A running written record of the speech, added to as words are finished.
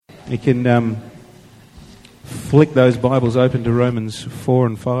You can flick those Bibles open to Romans 4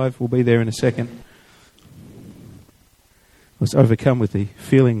 and 5. We'll be there in a second. I was overcome with the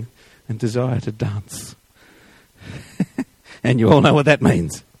feeling and desire to dance. And you all know what that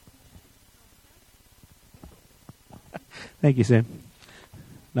means. Thank you, Sam.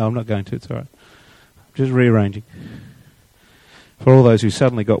 No, I'm not going to. It's all right. I'm just rearranging. For all those who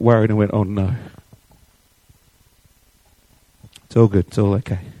suddenly got worried and went, oh no. It's all good. It's all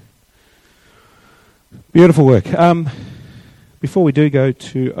okay. Beautiful work. Before we do go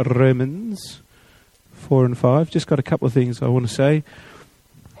to Romans 4 and 5, just got a couple of things I want to say.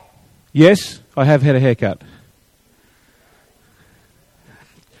 Yes, I have had a haircut.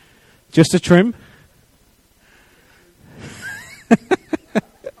 Just a trim.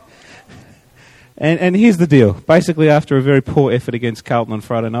 And here's the deal. Basically, after a very poor effort against Carlton on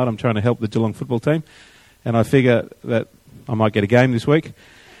Friday night, I'm trying to help the Geelong football team. And I figure that I might get a game this week.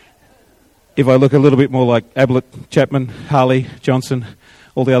 If I look a little bit more like Ablett, Chapman, Harley, Johnson,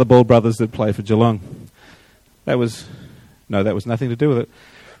 all the other Ball brothers that play for Geelong. That was nothing to do with it.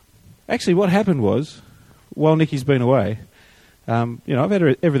 Actually, what happened was, while Nicky's been away, I've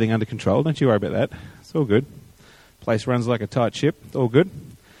had everything under control. Don't you worry about that. It's all good. Place runs like a tight ship. All good.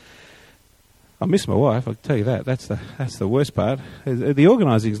 I miss my wife, I'll tell you that. That's the worst part. The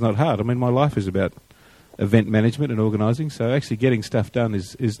organising is not hard. I mean, my life is about event management and organising, so actually getting stuff done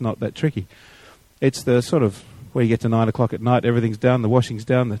is not that tricky. It's the sort of where you get to 9 o'clock at night, everything's done, the washing's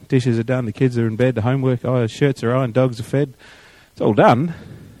done, the dishes are done, the kids are in bed, the homework, shirts are ironed, dogs are fed. It's all done.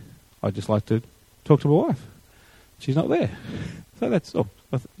 I just like to talk to my wife. She's not there. So that's all.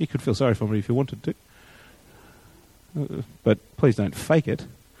 You could feel sorry for me if you wanted to. But please don't fake it.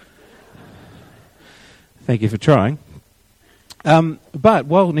 Thank you for trying. But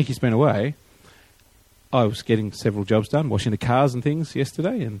while Nicky's been away, I was getting several jobs done, washing the cars and things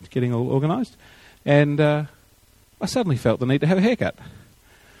yesterday and getting all organised. And I suddenly felt the need to have a haircut.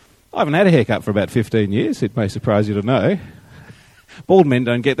 I haven't had a haircut for about 15 years, it may surprise you to know. Bald men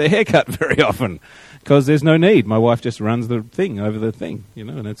don't get their haircut very often because there's no need. My wife just runs the thing over the thing,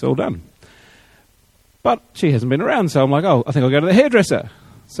 and it's all done. But she hasn't been around, so I'm like, I think I'll go to the hairdresser.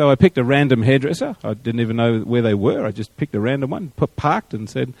 So I picked a random hairdresser. I didn't even know where they were. I just picked a random one, parked and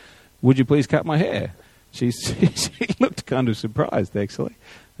said, would you please cut my hair? She looked kind of surprised, actually,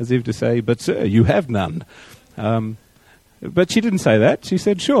 as if to say, but sir, you have none. But she didn't say that. She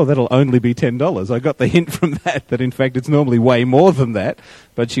said, sure, that'll only be $10. I got the hint from that in fact it's normally way more than that,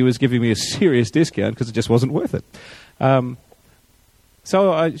 but she was giving me a serious discount because it just wasn't worth it.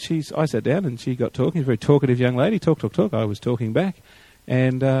 So I sat down and she got talking. A very talkative young lady. Talk. I was talking back.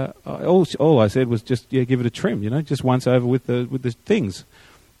 And all I said was just, give it a trim, just once over with the things.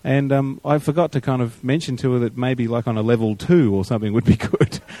 And I forgot to kind of mention to her that maybe like on a level 2 or something would be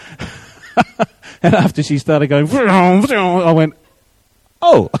good. And after she started going, I went,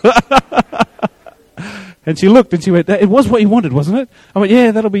 oh. And she looked and she went, it was what you wanted, wasn't it? I went,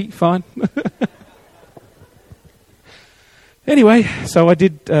 yeah, that'll be fine. Anyway, so I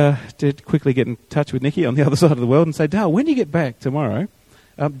did quickly get in touch with Nicky on the other side of the world and say, Dale, when you get back tomorrow,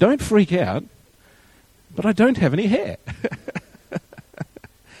 don't freak out, but I don't have any hair.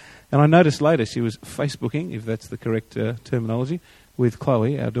 And I noticed later she was Facebooking, if that's the correct terminology, with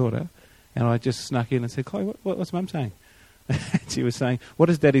Chloe, our daughter. And I just snuck in and said, Chloe, what's Mum saying? And she was saying, what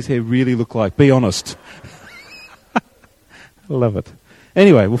does Daddy's hair really look like? Be honest. I love it.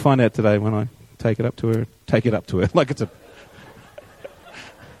 Anyway, we'll find out today when I take it up to her like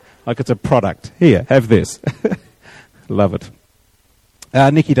it's a product. Here, have this. Love it.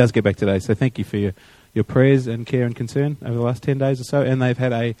 Nicky does get back today, so thank you for your prayers and care and concern over the last 10 days or so. And they've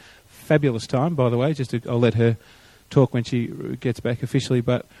had a fabulous time, by the way. I'll let her talk when she gets back officially.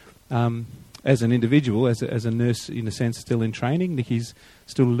 But as an individual, as a nurse, in a sense, still in training, Nicky's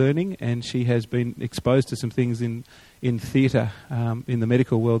still learning, and she has been exposed to some things in theatre, in the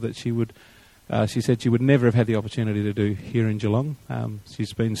medical world that she said she would never have had the opportunity to do here in Geelong.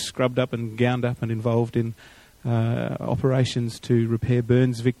 She's been scrubbed up and gowned up and involved in operations to repair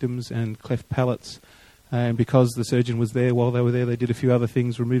burns victims and cleft palates. And because the surgeon was there while they were there, they did a few other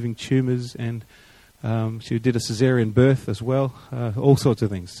things, removing tumours, and she did a caesarean birth as well, all sorts of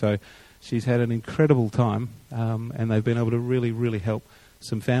things. So she's had an incredible time, and they've been able to really, really help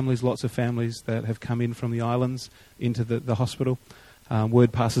some families, lots of families that have come in from the islands into the hospital.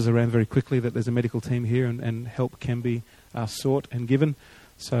 Word passes around very quickly that there's a medical team here and help can be sought and given.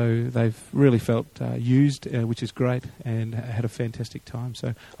 So they've really felt used, which is great, and had a fantastic time.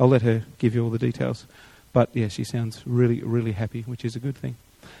 So I'll let her give you all the details. But yeah, she sounds really, really happy, which is a good thing.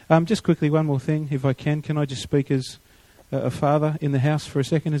 Just quickly, one more thing, if I can. Can I just speak as a father in the house for a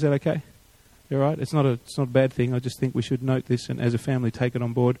second? Is that okay? You all right? It's not a bad thing. I just think we should note this and as a family take it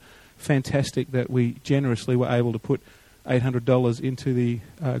on board. Fantastic that we generously were able to put $800 into the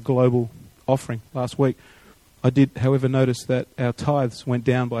global offering last week. I did, however, notice that our tithes went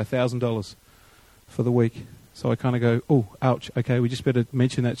down by $1,000 for the week. So I kind of go, oh, ouch. Okay, we just better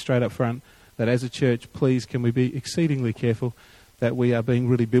mention that straight up front, that as a church, please, can we be exceedingly careful that we are being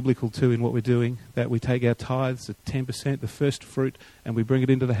really biblical too in what we're doing, that we take our tithes at 10%, the first fruit, and we bring it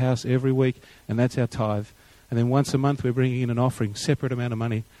into the house every week, and that's our tithe. And then once a month we're bringing in an offering, separate amount of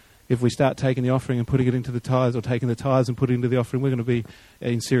money. If we start taking the offering and putting it into the tithes, or taking the tithes and putting it into the offering, we're going to be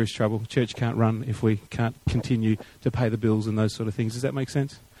in serious trouble. Church can't run if we can't continue to pay the bills and those sort of things. Does that make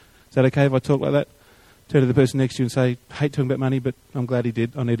sense? Is that okay if I talk like that? Turn to the person next to you and say, hate talking about money, but I'm glad he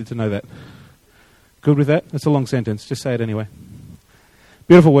did. I needed to know that. Good with that? That's a long sentence. Just say it anyway.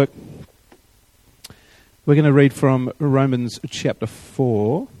 Beautiful work. We're going to read from Romans chapter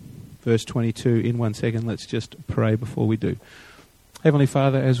 4, verse 22 in 1 second. Let's just pray before we do. Heavenly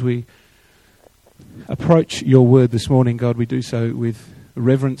Father, as we approach your word this morning, God, we do so with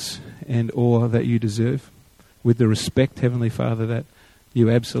reverence and awe that you deserve, with the respect, Heavenly Father, that you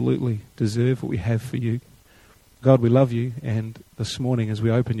absolutely deserve, what we have for you. God, we love you, and this morning as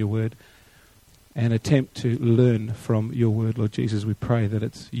we open your word and attempt to learn from your word, Lord Jesus, we pray that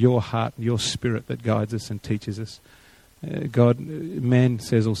it's your heart, your spirit that guides us and teaches us. God, man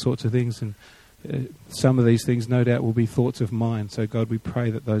says all sorts of things, and some of these things no doubt will be thoughts of mine. So God, we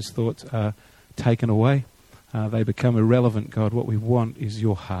pray that those thoughts are taken away. They become irrelevant, God. What we want is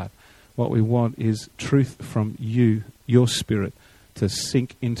your heart. What we want is truth from you, your spirit, to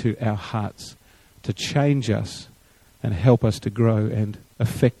sink into our hearts, to change us and help us to grow and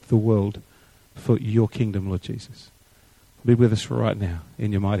affect the world for your kingdom, Lord Jesus. Be with us right now.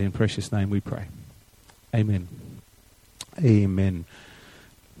 In your mighty and precious name we pray. Amen. Amen.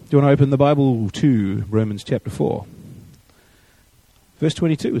 Do you want to open the Bible to Romans chapter 4? Verse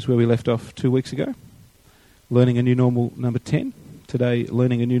 22 is where we left off 2 weeks ago. Learning a new normal, number 10. Today,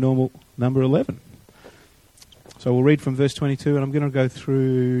 learning a new normal, number 11. So we'll read from verse 22, and I'm going to go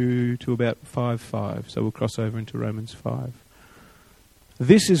through to about 5:5. So we'll cross over into Romans 5.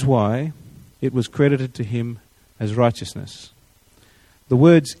 This is why it was credited to him as righteousness. The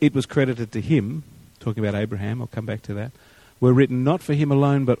words, it was credited to him, talking about Abraham, I'll come back to that, were written not for him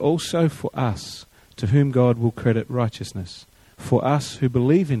alone, but also for us, to whom God will credit righteousness. For us who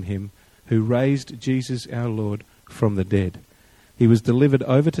believe in him, who raised Jesus our Lord from the dead. He was delivered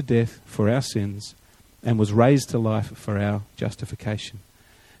over to death for our sins, and was raised to life for our justification.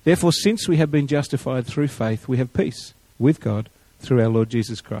 Therefore, since we have been justified through faith, we have peace with God through our Lord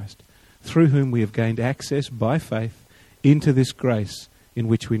Jesus Christ, through whom we have gained access by faith into this grace in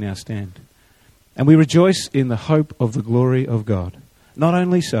which we now stand. And we rejoice in the hope of the glory of God. Not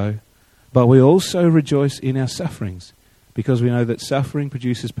only so, but we also rejoice in our sufferings, because we know that suffering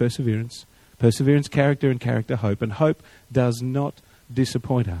produces perseverance, perseverance character, and character hope, and hope does not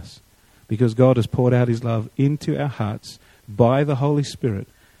disappoint us, because God has poured out his love into our hearts by the Holy Spirit,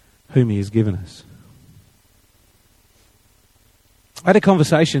 whom he has given us. I had a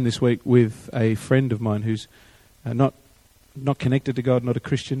conversation this week with a friend of mine who's not connected to God, not a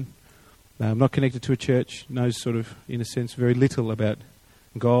Christian, not connected to a church, knows sort of, in a sense, very little about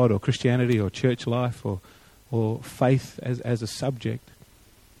God or Christianity or church life or faith as a subject.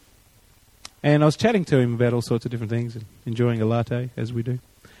 And I was chatting to him about all sorts of different things and enjoying a latte, as we do.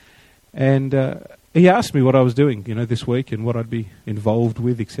 And he asked me what I was doing, this week and what I'd be involved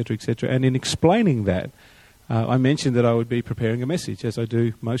with, etc., etc. And in explaining that, I mentioned that I would be preparing a message, as I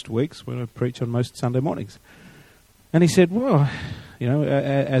do most weeks when I preach on most Sunday mornings. And he said, well,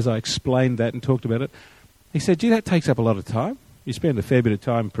 as I explained that and talked about it, he said, gee, that takes up a lot of time. You spend a fair bit of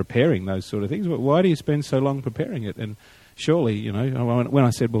time preparing those sort of things. Why do you spend so long preparing it? And surely, when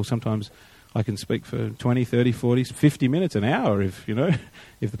I said, well, sometimes I can speak for 20, 30, 40, 50 minutes, an hour if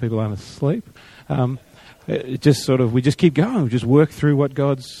the people aren't asleep. It just we just keep going. We just work through what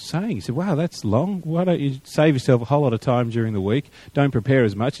God's saying. He said, wow, that's long. Why don't you save yourself a whole lot of time during the week? Don't prepare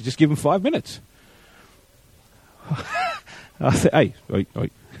as much. Just give them 5 minutes. I said, hey, oi.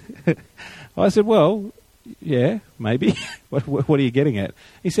 I said, well, yeah, maybe. What are you getting at?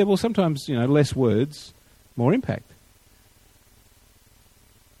 He said, well, sometimes, less words, more impact.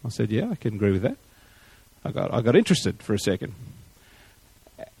 I said, yeah, I can agree with that. I got interested for a second.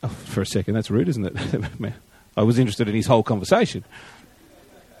 Oh, for a second, that's rude, isn't it? I was interested in his whole conversation.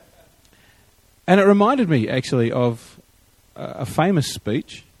 And it reminded me, actually, of a famous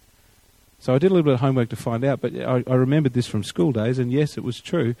speech. So I did a little bit of homework to find out, but I remembered this from school days, and yes, it was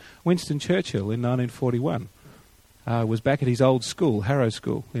true. Winston Churchill in 1941. was back at his old school, Harrow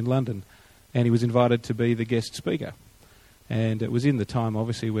School in London, and he was invited to be the guest speaker. And it was in the time,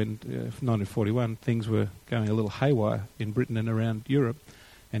 obviously, when 1941 things were going a little haywire in Britain and around Europe,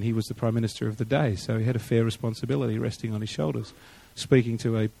 and he was the Prime Minister of the day, so he had a fair responsibility resting on his shoulders, speaking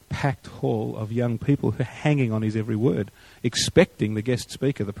to a packed hall of young people who were hanging on his every word, expecting the guest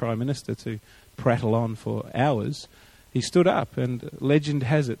speaker, the Prime Minister, to prattle on for hours. He stood up, and legend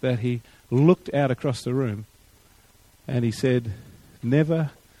has it that he looked out across the room and he said,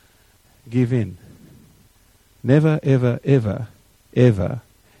 "Never give in. Never, ever, ever, ever,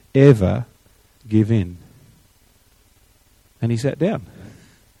 ever give in." And he sat down.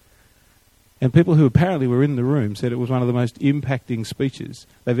 And people who apparently were in the room said it was one of the most impacting speeches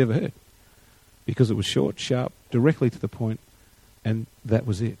they've ever heard, because it was short, sharp, directly to the point, and that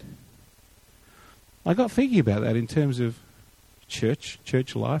was it. I got thinking about that in terms of church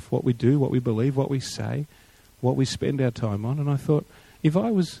life, what we do, what we believe, what we say, what we spend our time on, and I thought, if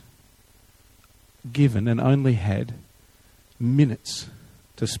I was given and only had minutes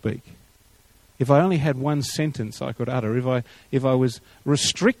to speak, if I only had one sentence I could utter, if I was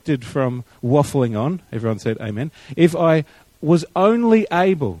restricted from waffling on, everyone said amen, if I was only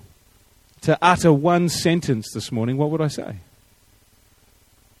able to utter one sentence this morning, what would I say?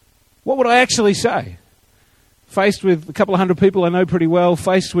 What would I actually say? Faced with a couple of hundred people I know pretty well,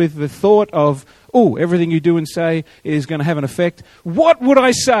 faced with the thought of, everything you do and say is going to have an effect, what would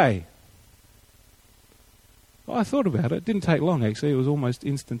I say? Well, I thought about it. It didn't take long, actually. It was almost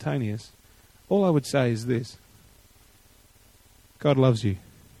instantaneous. All I would say is this: God loves you.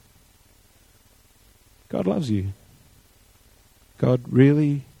 God loves you. God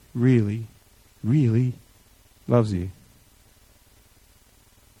really, really, really loves you.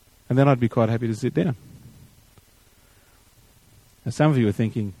 And then I'd be quite happy to sit down. Now, some of you are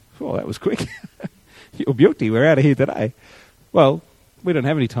thinking, that was quick. You're beauty, we're out of here today. Well, we don't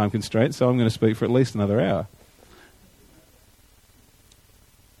have any time constraints, so I'm going to speak for at least another hour.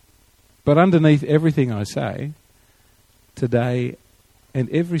 But underneath everything I say, today and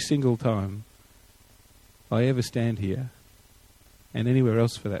every single time I ever stand here, and anywhere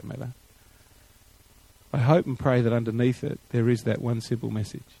else for that matter, I hope and pray that underneath it there is that one simple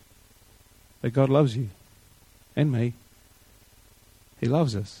message: that God loves you and me. He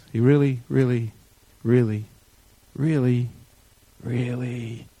loves us. He really, really, really, really,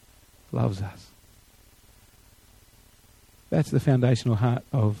 really loves us. That's the foundational heart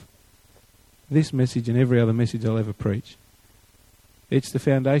of this message and every other message I'll ever preach. It's the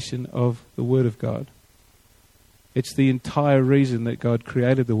foundation of the Word of God. It's the entire reason that God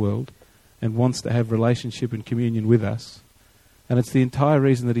created the world and wants to have relationship and communion with us. And it's the entire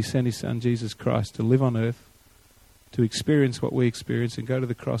reason that He sent His Son, Jesus Christ, to live on earth, to experience what we experience and go to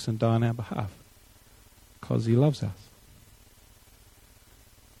the cross and die on our behalf. Because He loves us.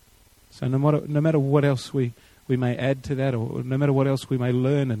 So no matter what else we may add to that, or no matter what else we may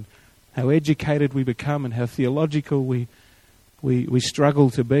learn, and how educated we become, and how theological we struggle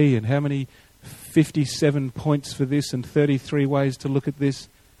to be, and how many 57 points for this and 33 ways to look at this,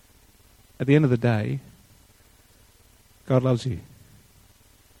 at the end of the day, God loves you.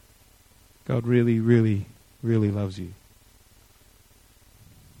 God really, really, really loves you.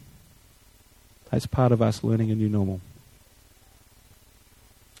 That's part of us learning a new normal.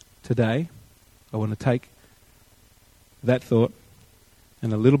 Today, I want to take that thought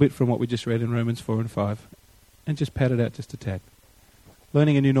and a little bit from what we just read in Romans 4 and 5 and just pad it out just a tad.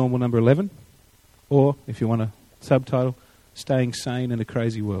 Learning a new normal, number 11, or if you want a subtitle, Staying Sane in a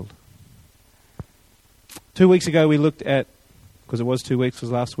Crazy World. 2 weeks ago we looked at, because it was 2 weeks, it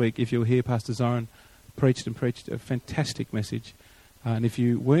was last week, if you were here, Pastor Zoran preached a fantastic message. And if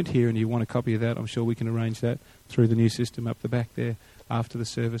you weren't here and you want a copy of that, I'm sure we can arrange that through the new system up the back there after the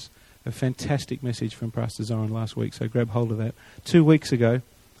service. A fantastic message from Pastor Zoran last week, so grab hold of that. 2 weeks ago,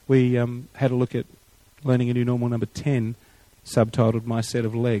 we had a look at Learning a New Normal number 10, subtitled My Set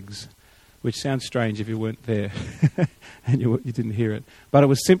of Legs, which sounds strange if you weren't there and you didn't hear it. But it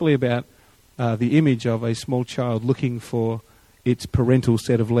was simply about the image of a small child looking for its parental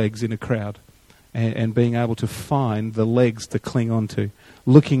set of legs in a crowd and being able to find the legs to cling onto,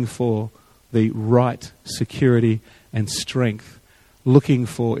 looking for the right security and strength, looking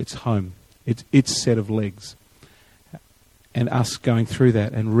for its home, its set of legs. And us going through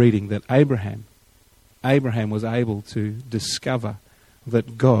that and reading that Abraham was able to discover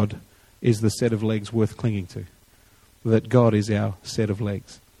that God is the set of legs worth clinging to, that God is our set of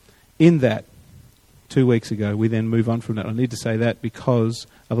legs. In that, 2 weeks ago, we then move on from that. I need to say that because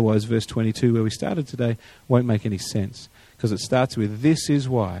otherwise verse 22, where we started today, won't make any sense. Because it starts with, this is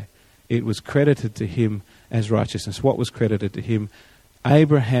why it was credited to him as righteousness. What was credited to him?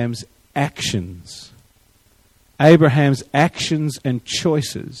 Abraham's actions. Abraham's actions and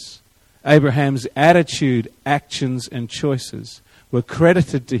choices. Abraham's attitude, actions and choices were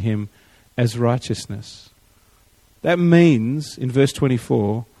credited to him as righteousness. That means, in verse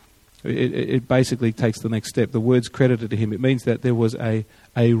 24, it basically takes the next step. The word's credited to him. It means that there was a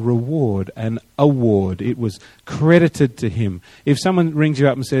reward, an award. It was credited to him. If someone rings you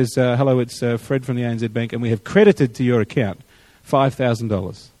up and says, hello, it's Fred from the ANZ Bank, and we have credited to your account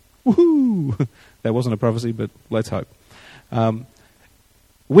 $5,000. Woohoo! That wasn't a prophecy, but let's hope.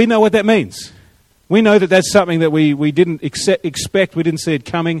 We know what that means. We know that that's something that we didn't expect. We didn't see it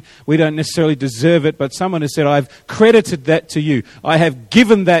coming. We don't necessarily deserve it, but someone has said, I've credited that to you. I have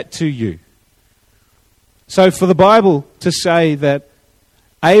given that to you. So for the Bible to say that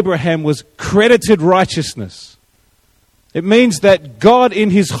Abraham was credited righteousness, it means that God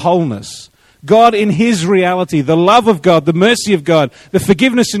in his wholeness, God in his reality, the love of God, the mercy of God, the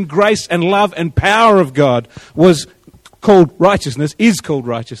forgiveness and grace and love and power of God was called righteousness, is called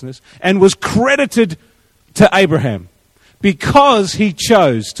righteousness, and was credited to Abraham because he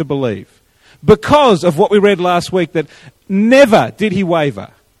chose to believe. Because of what we read last week, that never did he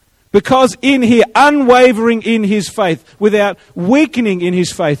waver. Because in here, unwavering in his faith, without weakening in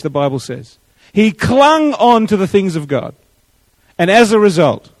his faith, the Bible says, he clung on to the things of God. And as a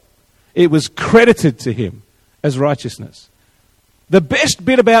result, it was credited to him as righteousness. The best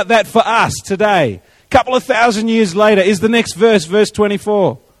bit about that for us today, couple of thousand years later, is the next verse, verse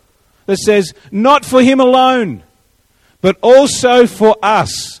 24, that says, not for him alone, but also for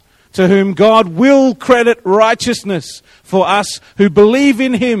us, to whom God will credit righteousness, for us who believe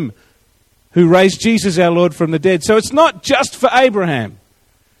in him, who raised Jesus our Lord from the dead. So it's not just for Abraham.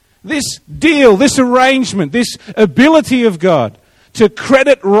 This deal, this arrangement, this ability of God to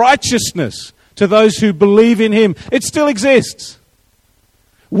credit righteousness to those who believe in him, it still exists.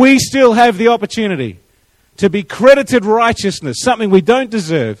 We still have the opportunity to be credited righteousness, something we don't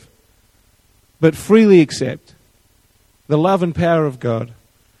deserve, but freely accept the love and power of God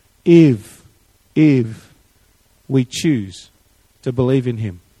if we choose to believe in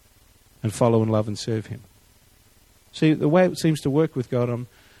him and follow and love and serve him. See, the way it seems to work with God, I'm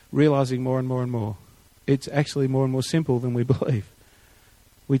realizing more and more and more, it's actually more and more simple than we believe.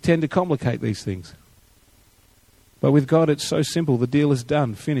 We tend to complicate these things. But with God, it's so simple. The deal is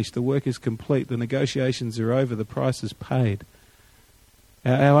done, finished. The work is complete. The negotiations are over. The price is paid.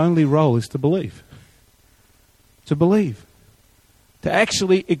 Our only role is to believe. To believe. To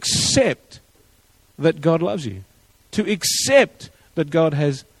actually accept that God loves you. To accept that God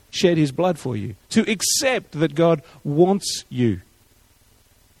has shed his blood for you. To accept that God wants you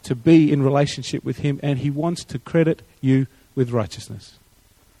to be in relationship with him, and he wants to credit you with righteousness.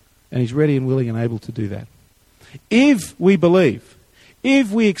 And he's ready and willing and able to do that. If we believe,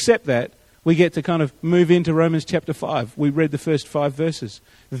 if we accept that, we get to kind of move into Romans chapter 5. We read the first 5 verses.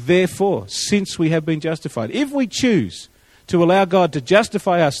 Therefore, since we have been justified, if we choose to allow God to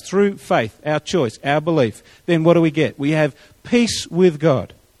justify us through faith, our choice, our belief, then what do we get? We have peace with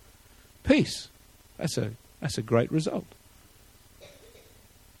God. Peace. That's a great result.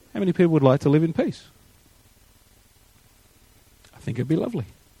 How many people would like to live in peace? I think it'd be lovely.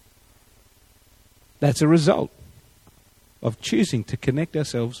 That's a result of choosing to connect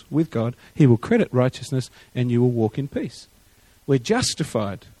ourselves with God. He will credit righteousness and you will walk in peace. We're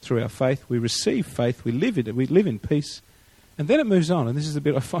justified through our faith. We receive faith. We live in peace. And then it moves on. And this is the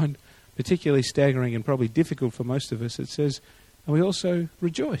bit I find particularly staggering and probably difficult for most of us. It says, and we also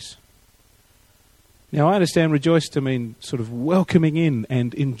rejoice. Now, I understand rejoice to mean sort of welcoming in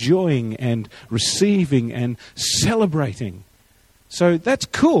and enjoying and receiving and celebrating. So that's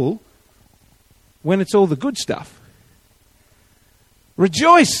cool when it's all the good stuff.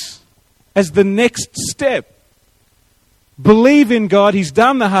 Rejoice as the next step. Believe in God. He's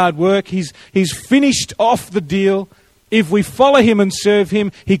done the hard work. He's finished off the deal. If we follow him and serve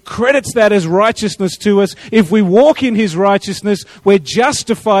him, he credits that as righteousness to us. If we walk in his righteousness, we're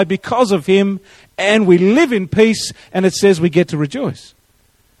justified because of him, and we live in peace, and it says we get to rejoice.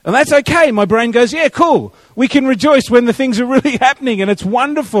 And that's okay. My brain goes, yeah, cool. We can rejoice when the things are really happening, and it's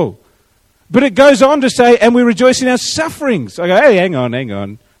wonderful. But it goes on to say, and we rejoice in our sufferings. I go, hey, hang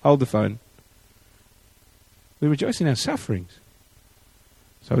on, hold the phone. We rejoice in our sufferings.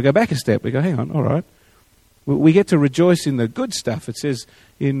 So we go back a step. We go, hang on, all right. We get to rejoice in the good stuff. It says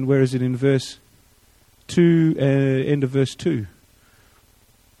in, where is it, in verse 2, end of verse 2.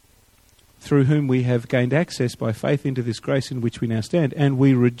 through whom we have gained access by faith into this grace in which we now stand, and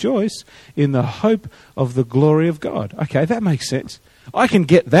we rejoice in the hope of the glory of God. Okay, that makes sense. I can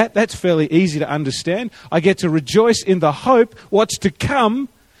get that. That's fairly easy to understand. I get to rejoice in the hope, what's to come,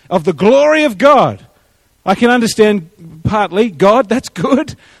 of the glory of God. I can understand partly God, that's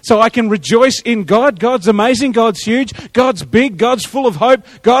good. So I can rejoice in God. God's amazing, God's huge, God's big, God's full of hope.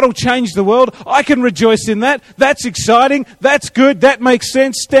 God will change the world. I can rejoice in that. That's exciting, that's good, that makes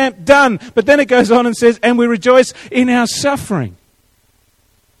sense, stamp, done. But then it goes on and says, and we rejoice in our suffering.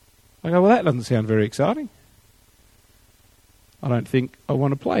 I go, well, that doesn't sound very exciting. I don't think I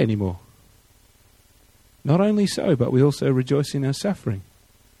want to play anymore. Not only so, but we also rejoice in our suffering.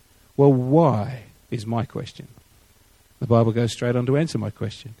 Well, why is my question? The Bible goes straight on to answer my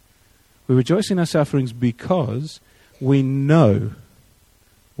question. We rejoice in our sufferings because we know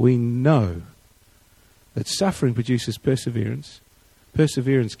that suffering produces perseverance,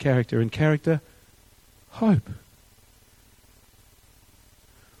 perseverance, character, and character, hope.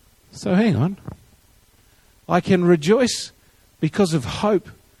 So hang on. I can rejoice because of hope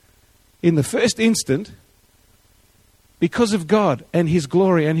in the first instant, because of God and His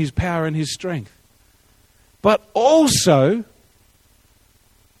glory and His power and His strength. But also,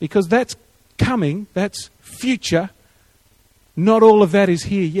 because that's coming, that's future, not all of that is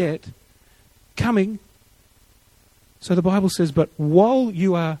here yet, coming. So the Bible says, but while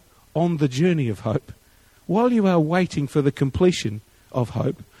you are on the journey of hope, while you are waiting for the completion of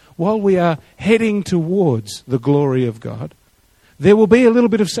hope, while we are heading towards the glory of God, there will be a little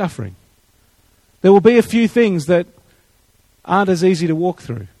bit of suffering. There will be a few things that aren't as easy to walk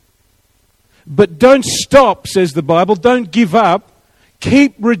through. But don't stop, says the Bible. Don't give up.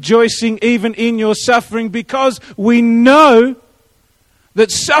 Keep rejoicing even in your suffering, because we know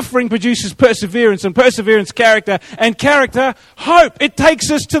that suffering produces perseverance, and perseverance, character, and character, hope. It takes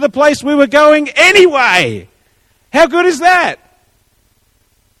us to the place we were going anyway. How good is that?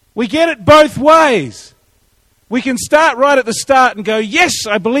 We get it both ways. We can start right at the start and go, yes,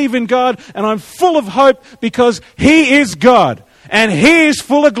 I believe in God and I'm full of hope because He is God and He is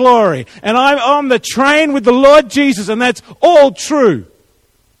full of glory. And I'm on the train with the Lord Jesus, and that's all true.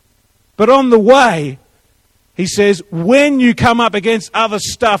 But on the way, He says, when you come up against other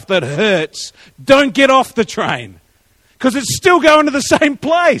stuff that hurts, don't get off the train, because it's still going to the same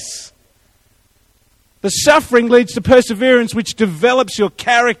place. The suffering leads to perseverance, which develops your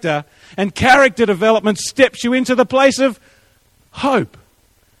character, and character development steps you into the place of hope,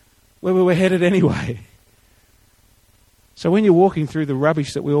 where we were headed anyway. So when you're walking through the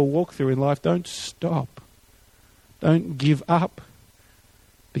rubbish that we all walk through in life, don't stop. Don't give up,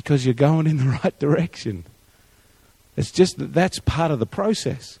 because you're going in the right direction. It's just that that's part of the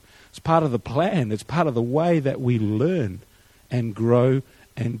process. It's part of the plan. It's part of the way that we learn and grow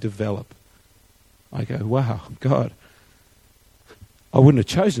and develop. I go, wow, God, I wouldn't have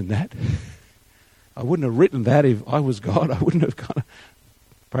chosen that. I wouldn't have written that if I was God. I wouldn't have gone,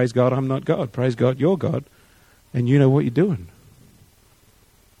 praise God, I'm not God. Praise God, you're God. And you know what you're doing.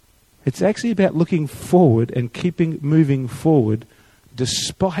 It's actually about looking forward and keeping moving forward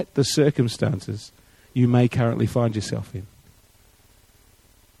despite the circumstances you may currently find yourself in.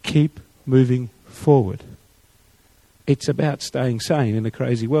 Keep moving forward. It's about staying sane in a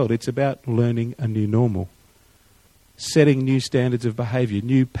crazy world. It's about learning a new normal, setting new standards of behaviour,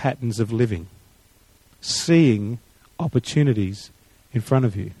 new patterns of living, seeing opportunities in front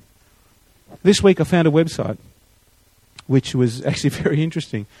of you. This week I found a website which was actually very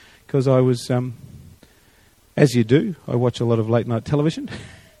interesting, because I was, as you do, I watch a lot of late night television.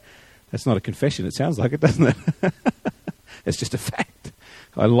 That's not a confession, it sounds like it, doesn't it? It's just a fact.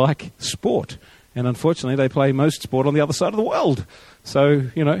 I like sport. And unfortunately, they play most sport on the other side of the world. So,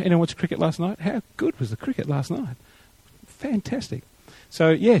 anyone watch cricket last night? How good was the cricket last night? Fantastic.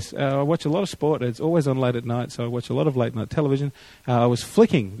 So, yes, I watch a lot of sport. It's always on late at night, so I watch a lot of late night television. I was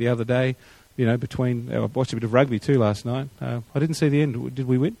flicking the other day, between... I watched a bit of rugby too last night. I didn't see the end. Did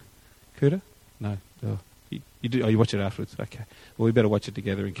we win? Kuda? No. Oh, you watch it afterwards. Okay. Well, we better watch it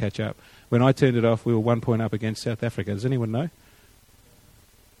together and catch up. When I turned it off, we were 1 point up against South Africa. Does anyone know?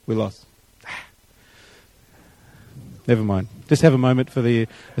 We lost. Never mind. Just have a moment for the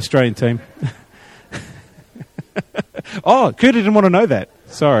Australian team. Oh, Kuda didn't want to know that.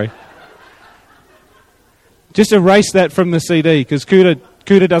 Sorry. Just erase that from the CD, because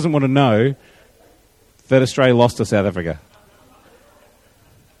Kuda doesn't want to know that Australia lost to South Africa.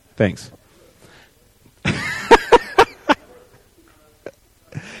 Thanks.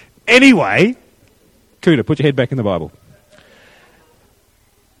 Anyway, Kuda, put your head back in the Bible.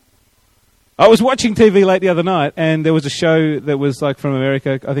 I was watching TV late the other night, and there was a show that was like from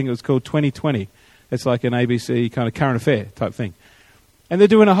America. I think it was called 2020. It's like an ABC kind of current affair type thing. And they're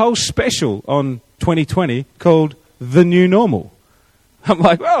doing a whole special on 2020 called The New Normal. I'm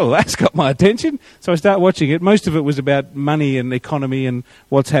like, oh, that's got my attention. So I start watching it. Most of it was about money and economy and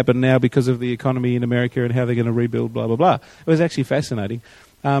what's happened now because of the economy in America and how they're going to rebuild, blah, blah, blah. It was actually fascinating.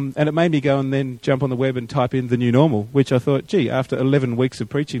 And it made me go and then jump on the web and type in The New Normal, which I thought, gee, after 11 weeks of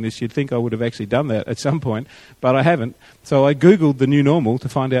preaching this, you'd think I would have actually done that at some point, but I haven't. So I Googled The New Normal to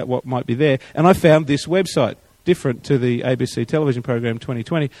find out what might be there, and I found this website, different to the ABC television program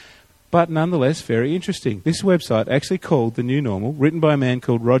 2020, but nonetheless very interesting. This website actually called The New Normal, written by a man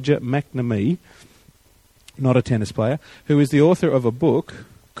called Roger McNamee, not a tennis player, who is the author of a book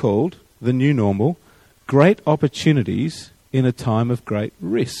called The New Normal, Great Opportunities in a Time of Great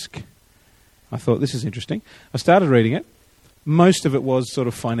Risk. I thought, this is interesting. I started reading it. Most of it was sort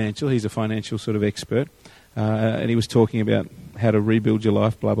of financial. He's a financial sort of expert. And he was talking about how to rebuild your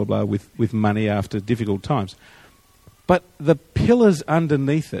life, blah, blah, blah, with money after difficult times. But the pillars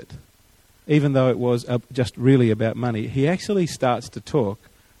underneath it, even though it was just really about money, he actually starts to talk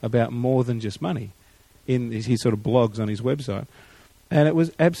about more than just money in his sort of blogs on his website. And it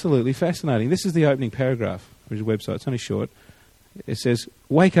was absolutely fascinating. This is the opening paragraph of his website. It's only short. It says,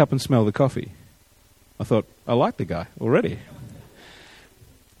 "Wake up and smell the coffee." I thought, I like the guy already.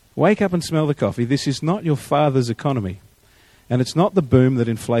 Wake up and smell the coffee. This is not your father's economy. And it's not the boom that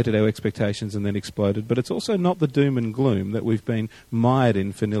inflated our expectations and then exploded, but it's also not the doom and gloom that we've been mired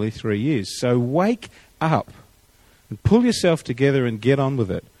in for nearly 3 years. So wake up and pull yourself together and get on with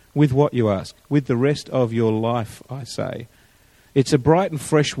it, with what you ask, with the rest of your life, I say. It's a bright and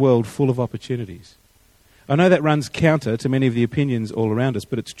fresh world full of opportunities. I know that runs counter to many of the opinions all around us,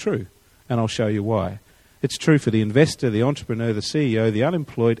 but it's true, and I'll show you why. It's true for the investor, the entrepreneur, the CEO, the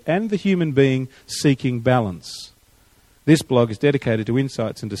unemployed, and the human being seeking balance. This blog is dedicated to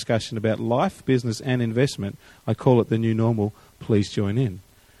insights and discussion about life, business, and investment. I call it The New Normal. Please join in.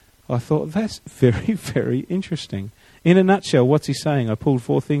 I thought, that's very, very interesting. In a nutshell, what's he saying? I pulled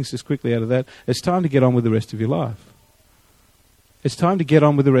 4 things just quickly out of that. It's time to get on with the rest of your life. It's time to get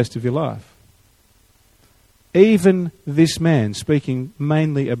on with the rest of your life. Even this man, speaking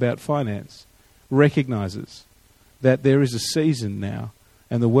mainly about finance, recognizes that there is a season now,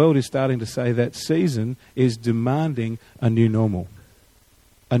 and the world is starting to say that season is demanding a new normal.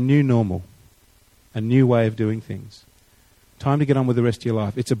 A new normal. A new way of doing things. Time to get on with the rest of your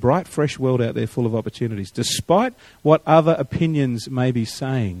life. It's a bright, fresh world out there full of opportunities. Despite what other opinions may be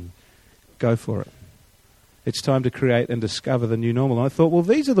saying, go for it. It's time to create and discover the new normal. And I thought, well,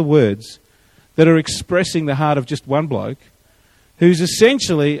 these are the words that are expressing the heart of just one bloke, who's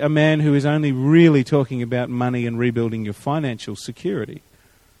essentially a man who is only really talking about money and rebuilding your financial security.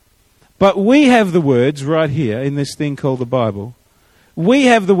 But we have the words right here in this thing called the Bible. We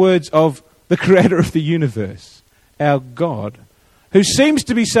have the words of the creator of the universe, our God, who seems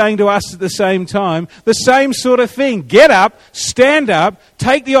to be saying to us at the same time the same sort of thing. Get up, stand up,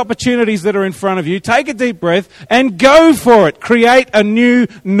 take the opportunities that are in front of you, take a deep breath, and go for it. Create a new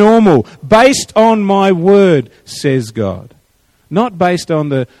normal based on my word, says God. Not based on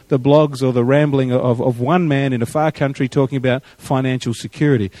the blogs or the rambling of one man in a far country talking about financial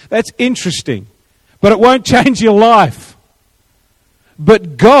security. That's interesting, but it won't change your life.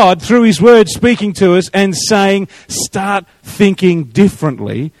 But God, through His Word, speaking to us and saying, start thinking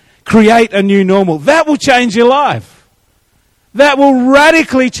differently, create a new normal. That will change your life. That will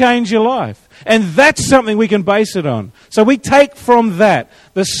radically change your life. And that's something we can base it on. So we take from that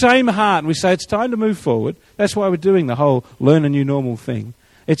the same heart and we say it's time to move forward. That's why we're doing the whole learn a new normal thing.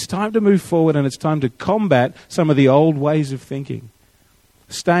 It's time to move forward and it's time to combat some of the old ways of thinking.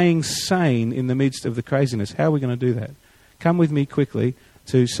 Staying sane in the midst of the craziness. How are we going to do that? Come with me quickly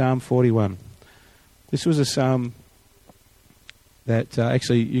to Psalm 41. This was a psalm that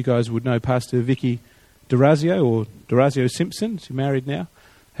actually you guys would know Pastor Vicky Durazio, or Durazio Simpson. She's married now.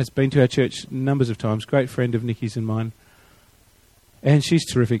 Has been to our church numbers of times. Great friend of Nikki's and mine. And she's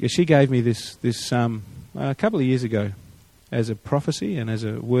terrific. She gave me this psalm a couple of years ago as a prophecy and as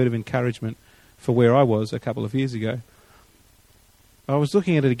a word of encouragement for where I was a couple of years ago. I was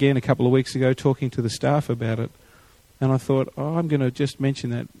looking at it again a couple of weeks ago, talking to the staff about it. And I thought, I'm going to just mention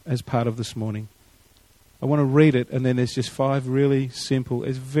that as part of this morning. I want to read it, and then there's just 5 really simple,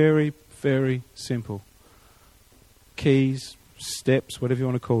 it's very, very simple keys, steps, whatever you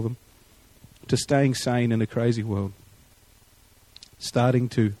want to call them, to staying sane in a crazy world. Starting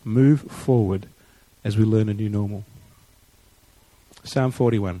to move forward as we learn a new normal. Psalm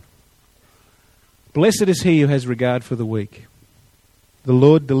 41. Blessed is he who has regard for the weak. The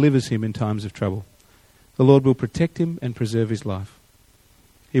Lord delivers him in times of trouble. The Lord will protect him and preserve his life.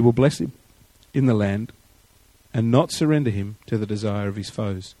 He will bless him in the land and not surrender him to the desire of his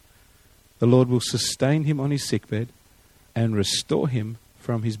foes. The Lord will sustain him on his sickbed and restore him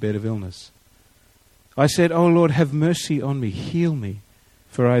from his bed of illness. I said, O Lord, have mercy on me, heal me,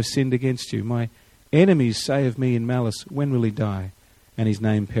 for I have sinned against you. My enemies say of me in malice, when will he die, and his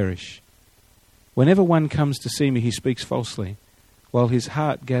name perish? Whenever one comes to see me, he speaks falsely, while his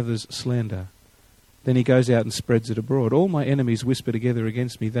heart gathers slander. Then he goes out and spreads it abroad. All my enemies whisper together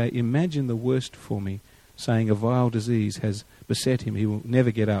against me. They imagine the worst for me, saying a vile disease has beset him. He will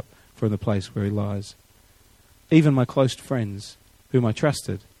never get up from the place where he lies. Even my close friends, whom I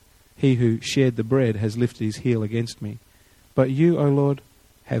trusted, he who shared the bread has lifted his heel against me. But you, O Lord,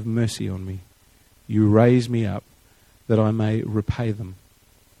 have mercy on me. You raise me up, that I may repay them.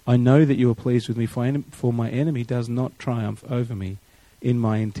 I know that you are pleased with me, for my enemy does not triumph over me. In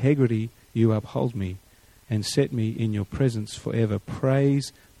my integrity you uphold me, and set me in your presence forever.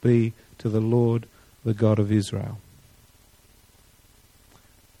 Praise be to the Lord, the God of Israel.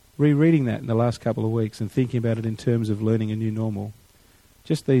 Rereading that in the last couple of weeks and thinking about it in terms of learning a new normal,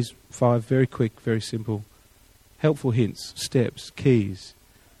 just these 5 very quick, very simple, helpful hints, steps, keys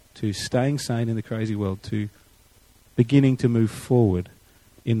to staying sane in the crazy world, to beginning to move forward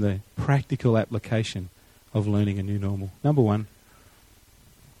in the practical application of learning a new normal. Number 1,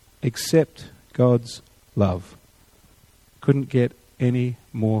 accept God's love. Couldn't get any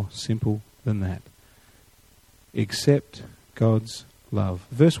more simple than that. Accept God's love.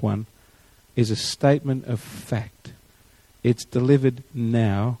 Verse 1 is a statement of fact. It's delivered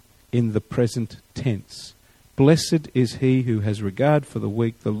now in the present tense. Blessed is he who has regard for the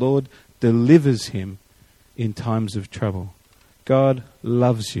weak. The Lord delivers him in times of trouble. God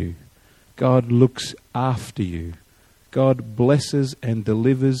loves you. God looks after you. God blesses and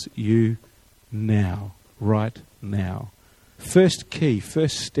delivers you now, right now. First key,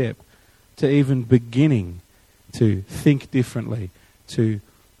 first step to even beginning to think differently, to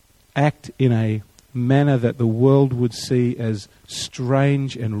act in a manner that the world would see as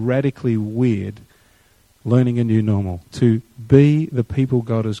strange and radically weird, learning a new normal, to be the people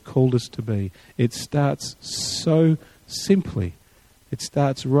God has called us to be. It starts so simply. It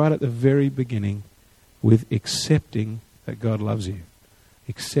starts right at the very beginning with accepting that God loves you.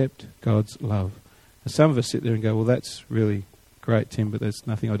 Accept God's love. And some of us sit there and go, well, that's really great, Tim, but there's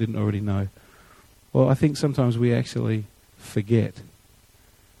nothing I didn't already know. Well, I think sometimes we actually forget.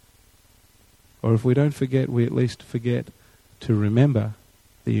 Or if we don't forget, we at least forget to remember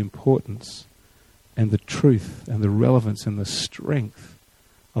the importance and the truth and the relevance and the strength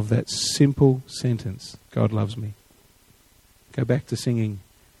of that simple sentence, God loves me. Go back to singing,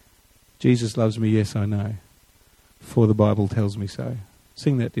 Jesus loves me, yes I know, for the Bible tells me so.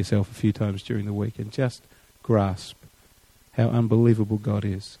 Sing that to yourself a few times during the week and just grasp how unbelievable God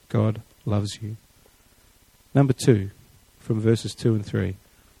is. God loves you. Number 2, from verses 2 and 3,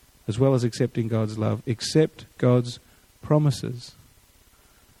 as well as accepting God's love, accept God's promises.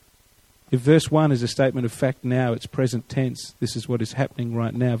 If verse 1 is a statement of fact now, it's present tense, this is what is happening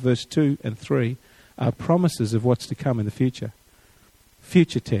right now. Verse 2 and 3 are promises of what's to come in the future.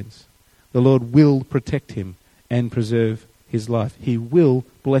 Future tense. The Lord will protect him and preserve his life. He will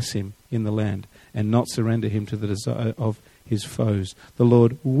bless him in the land and not surrender him to the desire of his foes. The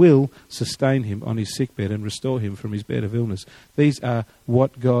Lord will sustain him on his sickbed and restore him from his bed of illness. These are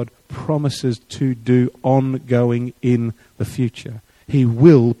what God promises to do ongoing in the future. He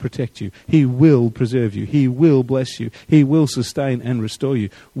will protect you. He will preserve you. He will bless you. He will sustain and restore you.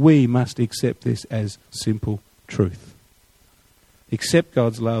 We must accept this as simple truth. Accept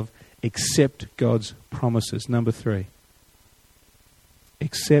God's love. Accept God's promises. Number 3.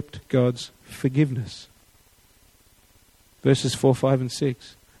 Accept God's forgiveness. Verses 4, 5 and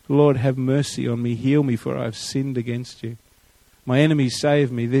 6. Lord, have mercy on me. Heal me, for I have sinned against you. My enemies say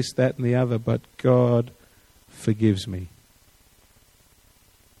of me this, that and the other, but God forgives me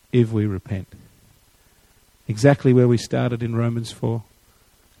if we repent. Exactly where we started in Romans 4.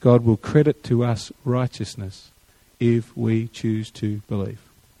 God will credit to us righteousness if we choose to believe.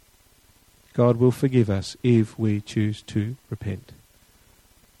 God will forgive us if we choose to repent.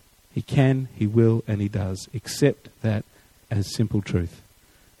 He can, He will, and He does. Accept that as simple truth.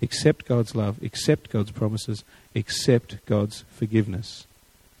 Accept God's love, accept God's promises, accept God's forgiveness.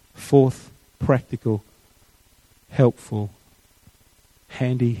 4th, practical, helpful,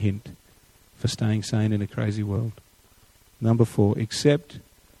 handy hint for staying sane in a crazy world. Number 4, accept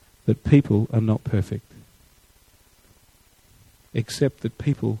that people are not perfect. Accept that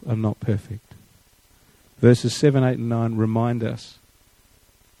people are not perfect. Verses 7, 8 and 9 remind us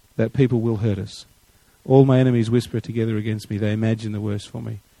that people will hurt us. All my enemies whisper together against me. They imagine the worst for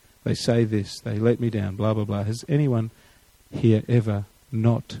me. They say this. They let me down, blah, blah, blah. Has anyone here ever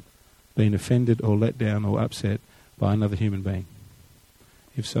not been offended or let down or upset by another human being?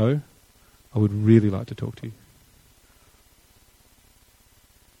 If so, I would really like to talk to you.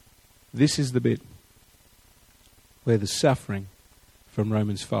 This is the bit where the suffering from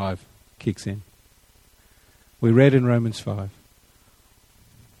Romans 5 kicks in. We read in Romans 5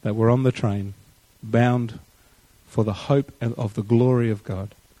 that we're on the train, bound for the hope of the glory of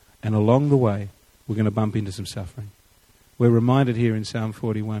God. And along the way, we're going to bump into some suffering. We're reminded here in Psalm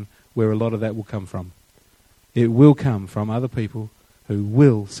 41 where a lot of that will come from. It will come from other people who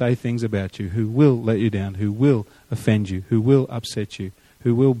will say things about you, who will let you down, who will offend you, who will upset you,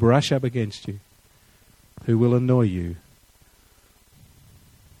 who will brush up against you, who will annoy you.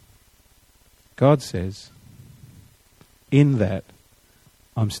 God says, in that,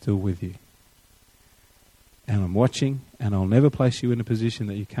 I'm still with you. And I'm watching, and I'll never place you in a position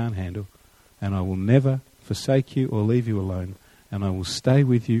that you can't handle, and I will never forsake you or leave you alone, and I will stay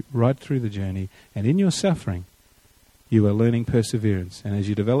with you right through the journey. And in your suffering, you are learning perseverance. And as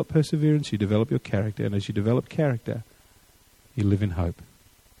you develop perseverance, you develop your character. And as you develop character, you live in hope.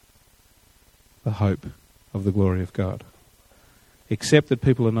 The hope of the glory of God. Accept that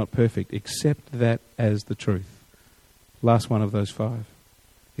people are not perfect. Accept that as the truth. Last one of those 5.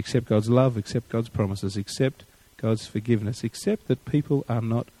 Accept God's love. Accept God's promises. Accept God's forgiveness. Accept that people are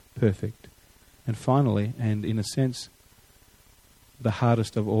not perfect. And finally, and in a sense, the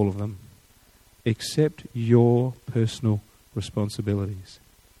hardest of all of them, accept your personal responsibilities.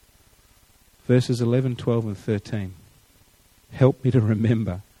 Verses 11, 12 and 13. Help me to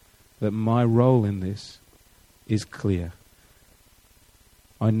remember that my role in this is clear.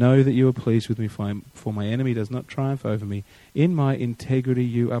 I know that you are pleased with me, for my enemy does not triumph over me. In my integrity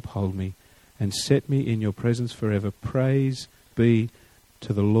you uphold me and set me in your presence forever. Praise be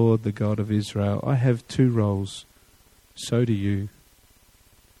to the Lord, the God of Israel. I have 2 roles, so do you,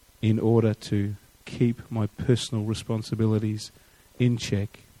 in order to keep my personal responsibilities in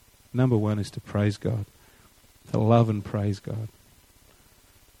check. Number 1 is to praise God, to love and praise God.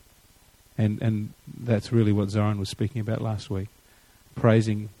 And that's really what Zoran was speaking about last week.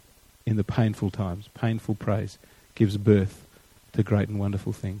 Praising in the painful times. Painful praise gives birth to great and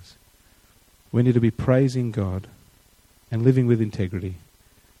wonderful things. We need to be praising God and living with integrity.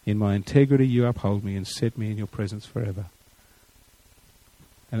 In my integrity you uphold me and set me in your presence forever.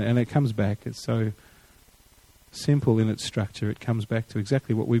 And it comes back, it's so simple in its structure, it comes back to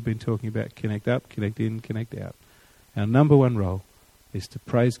exactly what we've been talking about. Connect up, connect in, connect out. Our number 1 role is to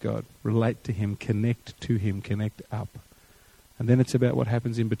praise God, relate to Him, connect to Him, connect up. And then it's about what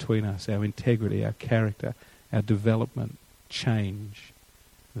happens in between us, our integrity, our character, our development, change.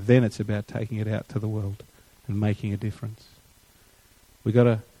 Then it's about taking it out to the world and making a difference. We've got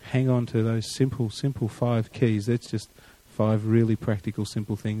to hang on to those simple 5 keys. That's just 5 really practical,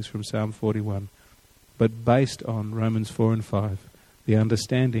 simple things from Psalm 41. But based on Romans 4 and 5, the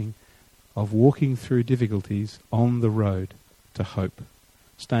understanding of walking through difficulties on the road to hope,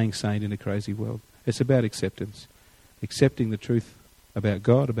 staying sane in a crazy world. It's about acceptance. Accepting the truth about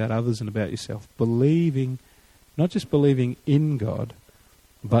God, about others and about yourself. Believing, not just believing in God,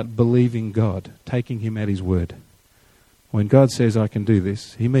 but believing God, taking Him at His word. When God says I can do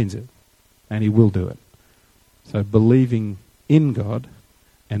this, He means it. And He will do it. So believing in God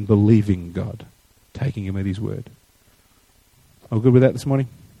and believing God, taking Him at His word. All good with that this morning?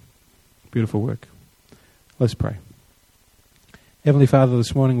 Beautiful work. Let's pray. Heavenly Father,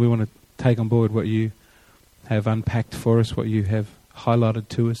 this morning we want to take on board what You have unpacked for us, what You have highlighted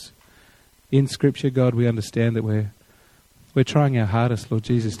to us. In Scripture, God, we understand that we're trying our hardest, Lord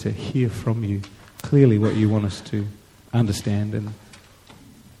Jesus, to hear from You clearly what You want us to understand and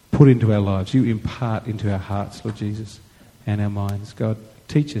put into our lives. You impart into our hearts, Lord Jesus, and our minds. God,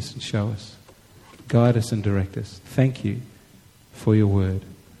 teach us and show us. Guide us and direct us. Thank You for Your word.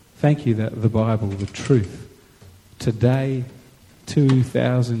 Thank You that the Bible, the truth, today,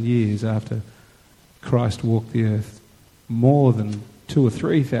 2,000 years after Christ walked the earth, more than 2,000 or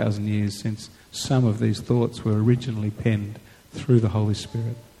 3,000 years since some of these thoughts were originally penned through the Holy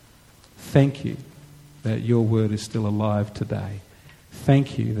Spirit. Thank You that Your word is still alive today.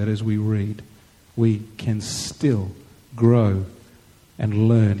 Thank You that as we read, we can still grow and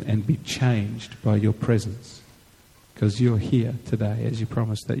learn and be changed by Your presence, because You're here today as You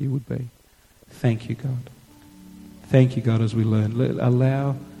promised that You would be. Thank You, God. Thank You, God, as we learn.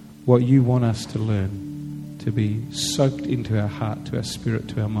 Allow what You want us to learn to be soaked into our heart, to our spirit,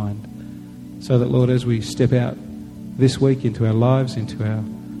 to our mind. So that, Lord, as we step out this week into our lives, into our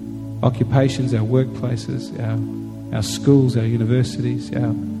occupations, our workplaces, our schools, our universities,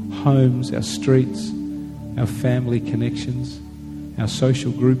 our homes, our streets, our family connections, our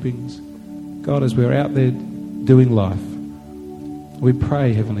social groupings. God, as we're out there doing life, we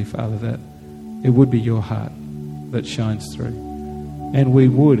pray, Heavenly Father, that it would be your heart that shines through. And we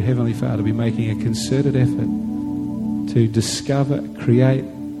would, Heavenly Father, be making a concerted effort to discover, create,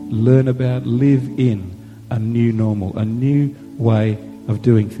 learn about, live in a new normal, a new way of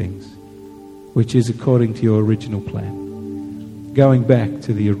doing things, which is according to your original plan. Going back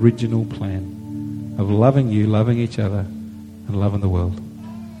to the original plan of loving you, loving each other, and loving the world.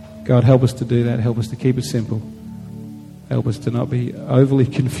 God, help us to do that. Help us to keep it simple. Help us to not be overly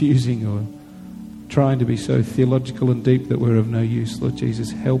confusing or trying to be so theological and deep that we're of no use. Lord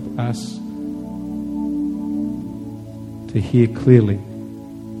Jesus, help us to hear clearly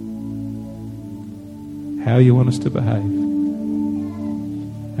how you want us to behave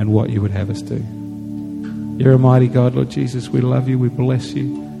and what you would have us do. You're a mighty God, Lord Jesus. We love you. We bless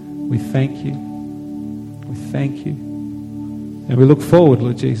you. We thank you. We thank you. And we look forward,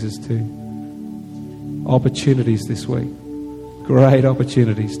 Lord Jesus, to opportunities this week. Great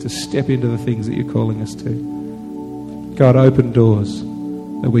opportunities to step into the things that you're calling us to. God, open doors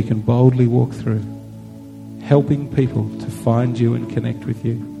that we can boldly walk through, helping people to find you and connect with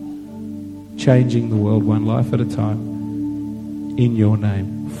you, changing the world one life at a time, in your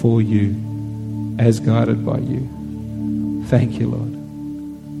name, for you, as guided by you. Thank you, Lord.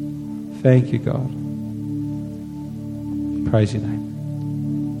 Thank you, God. Praise your name.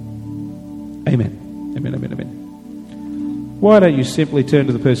 Amen. Amen, amen, amen. Why don't you simply turn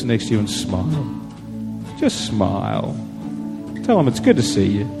to the person next to you and smile? Just smile. Tell them it's good to see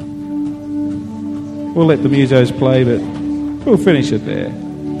you. We'll let the musos play, but we'll finish it there.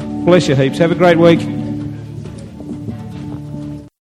 Bless you heaps. Have a great week.